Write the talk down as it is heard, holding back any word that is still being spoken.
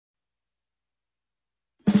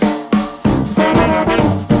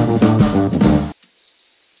Hey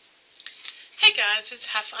guys, it's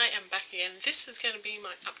Haff. I am back again. This is going to be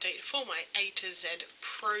my update for my A to Z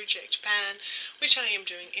project pan, which I am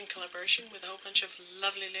doing in collaboration with a whole bunch of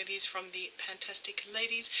lovely ladies from the Pantastic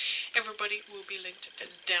Ladies. Everybody will be linked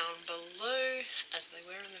down below, as they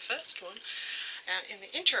were in the first one, in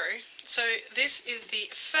the intro. So this is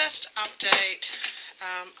the first update.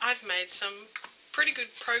 I've made some pretty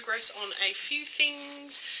good progress on a few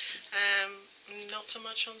things. Not so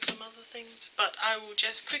much on some other things, but I will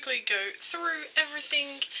just quickly go through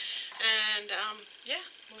everything and yeah,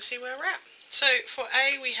 we'll see where we're at. So for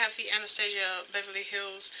A, we have the Anastasia Beverly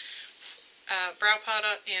Hills brow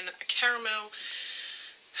powder in caramel.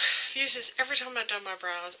 I've used this every time I've done my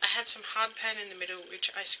brows. I had some hard pan in the middle which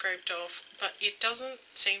I scraped off, but it doesn't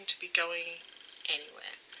seem to be going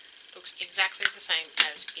anywhere. Looks exactly the same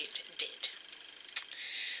as it did.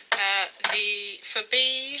 For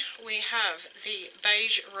B, we have the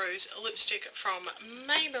Beige Rose lipstick from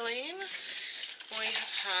Maybelline. We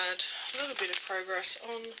have had a little bit of progress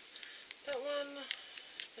on that one.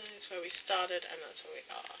 That's where we started and that's where we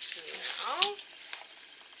are now.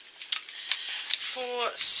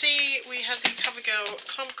 For C, we have the CoverGirl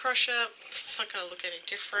Clump Crusher. It's not going to look any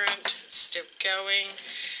different. It's still going.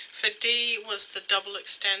 For D was the Double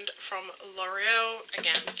Extend from L'Oreal.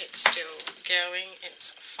 Again, it's still going.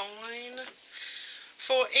 It's fine.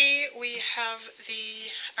 For E, we have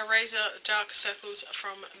the Eraser Dark Circles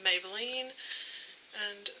from Maybelline.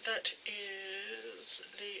 And that is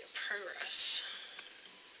the progress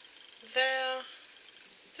there.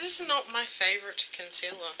 This is not my favourite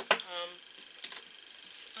concealer.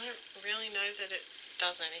 I don't really know that it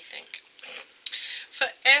does anything. For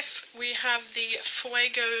F, we have the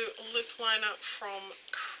Fuego lip liner from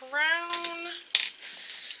Crown.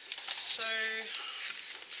 So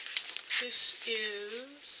this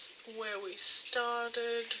is where we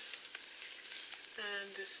started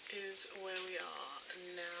and this is where we are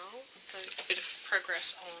now. So a bit of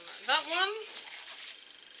progress on that one.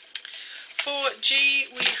 For G,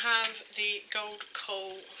 we have the Gold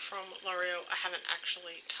Coal from L'Oreal. I haven't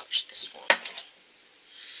actually touched this one.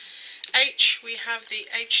 H, we have the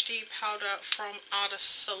HD powder from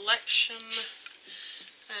Artist Selection,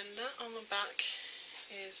 and that on the back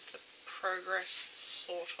is the progress,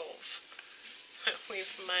 sort of, that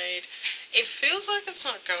we've made. It feels like it's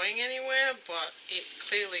not going anywhere, but it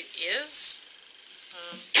clearly is.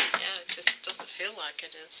 Yeah, it just doesn't feel like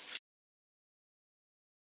it is.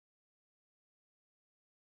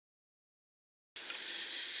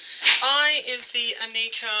 I is the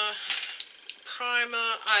Anika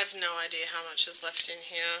primer. I have no idea how much is left in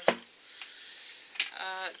here.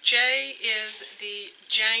 J is the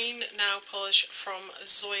Jane nail polish from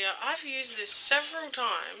Zoya. I've used this several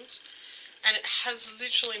times and it has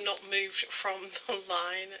literally not moved from the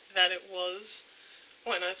line that it was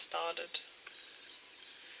when I started.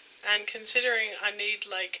 And considering I need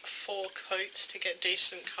like 4 coats to get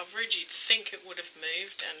decent coverage, you'd think it would have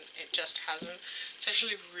moved and it just hasn't. It's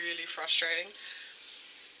actually really frustrating.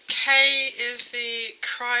 K is the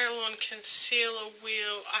Carolyn concealer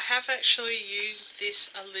wheel. I have actually used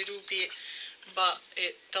this a little bit, but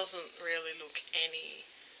it doesn't really look any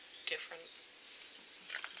different.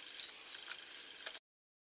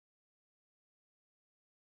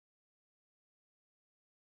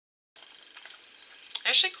 I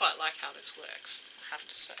actually quite like how this works, I have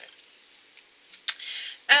to say.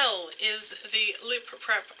 L is the lip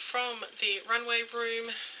prep from the Runway Room,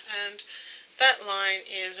 and that line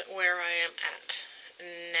is where I am at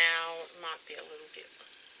now. It might be a little bit.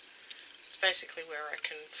 It's basically where I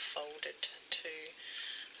can fold it to.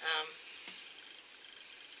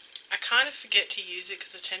 I kind of forget to use it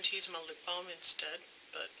because I tend to use my lip balm instead,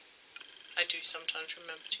 but I do sometimes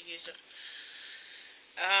remember to use it.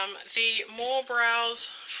 The More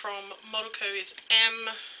Brows from Modelco is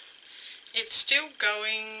M. It's still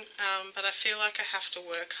going, but I feel like I have to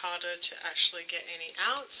work harder to actually get any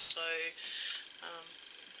out, so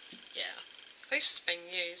yeah, at least it's being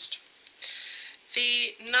used.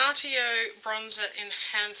 The Natio Bronzer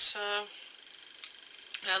Enhancer,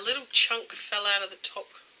 a little chunk fell out of the top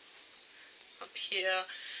up here.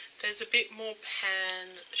 There's a bit more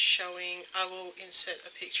pan showing. I will insert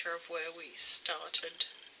a picture of where we started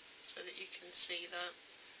so that you can see that.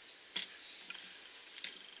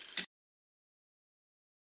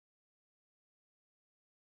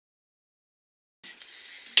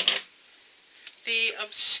 The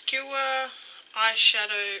Obscure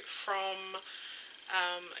eyeshadow from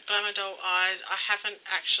Glamour Doll Eyes. I haven't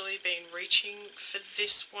actually been reaching for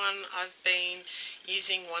this one. I've been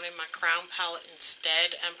using one in my Crown palette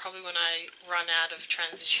instead, and probably when I run out of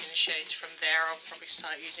transition shades from there, I'll probably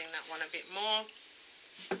start using that one a bit more.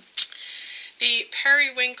 The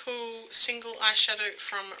Periwinkle single eyeshadow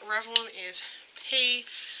from Revlon is P.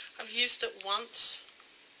 I've used it once,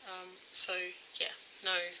 so yeah,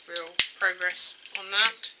 no real progress on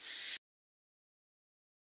that.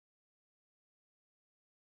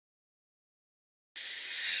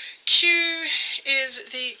 Q is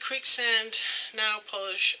the Quicksand nail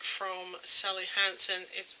polish from Sally Hansen.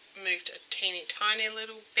 It's moved a teeny tiny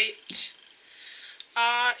little bit.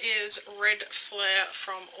 R is Red Flare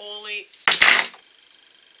from Orly.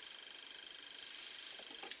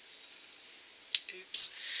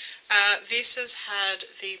 Oops. This has had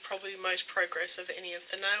the probably most progress of any of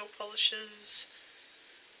the nail polishes.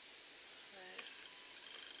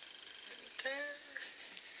 There.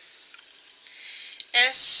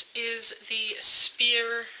 S is the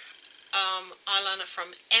Spear eyeliner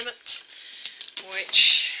from Emmett,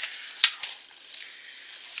 which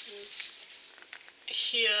is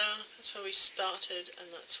here. That's where we started, and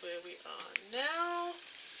that's where we are now.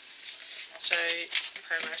 So,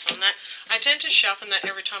 progress on that. I tend to sharpen that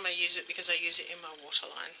every time I use it because I use it in my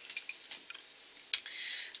waterline.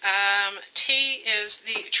 T is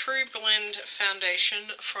the True Blend foundation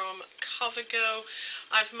from CoverGirl.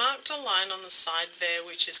 I've marked a line on the side there,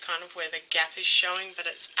 which is kind of where the gap is showing, but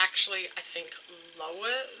it's actually, I think,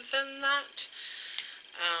 lower than that.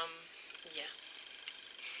 Yeah.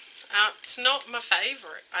 It's not my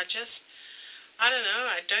favourite. I don't know,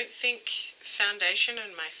 I don't think foundation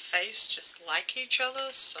and my face just like each other,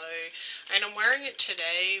 so, and I'm wearing it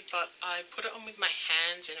today, but I put it on with my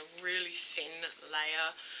hands in a really thin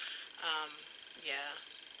layer. Yeah,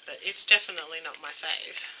 but it's definitely not my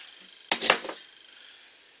fave.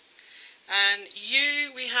 And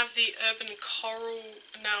U, we have the Urban Coral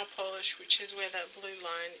nail polish, which is where that blue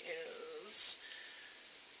line is.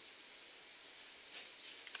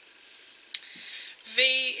 V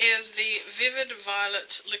is the Vivid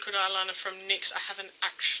Violet liquid eyeliner from NYX. I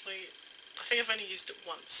think I've only used it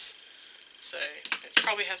once, so it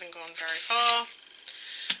probably hasn't gone very far.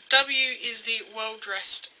 W is the Well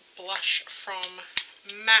Dressed blush from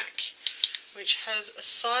MAC, which has a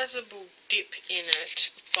sizable dip in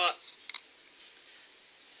it, but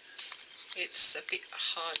it's a bit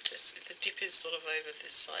hard to see. The dip is sort of over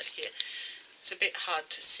this side here. It's a bit hard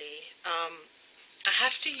to see. I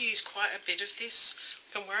have to use quite a bit of this.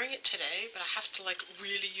 Like, I'm wearing it today, but I have to like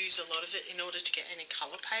really use a lot of it in order to get any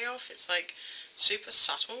colour payoff. It's like super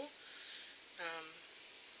subtle.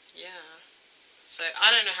 Yeah. So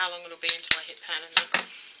I don't know how long it'll be until I hit pan and that.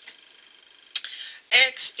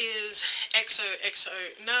 X is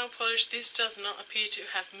XOXO nail polish. This does not appear to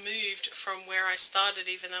have moved from where I started,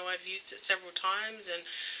 even though I've used it several times, and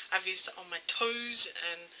I've used it on my toes,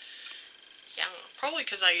 and yeah, probably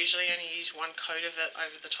because I usually only use one coat of it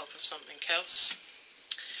over the top of something else.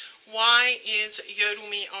 Y is Yodel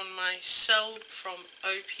Me on My Cell from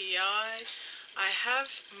OPI. I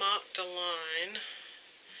have marked a line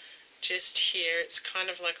just here. It's kind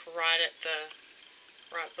of like right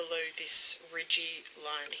below this ridgy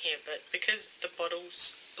line here, but because the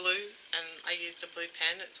bottle's blue and I used a blue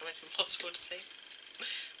pen, it's almost impossible to see.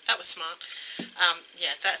 That was smart.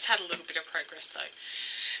 Yeah, that's had a little bit of progress though.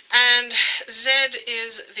 And Z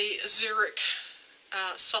is the Zurich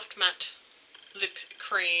Soft Matte Lip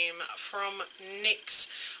Cream from NYX.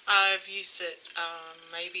 I've used it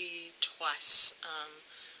maybe twice,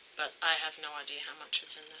 but I have no idea how much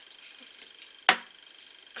is in there.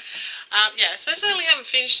 Yeah, so I certainly haven't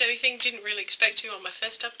finished anything, didn't really expect to on my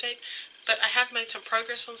first update, but I have made some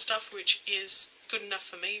progress on stuff, which is good enough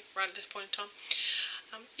for me right at this point in time.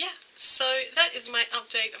 Yeah, so that is my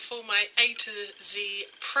update for my A to Z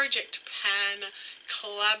Project Pan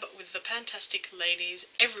collab with the Pantastic Ladies.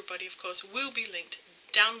 Everybody, of course, will be linked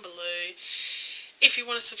down below. If you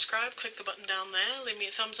want to subscribe, click the button down there, leave me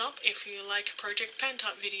a thumbs up if you like Project Pan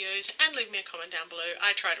type videos, and leave me a comment down below.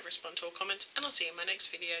 I try to respond to all comments, and I'll see you in my next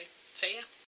video. See ya!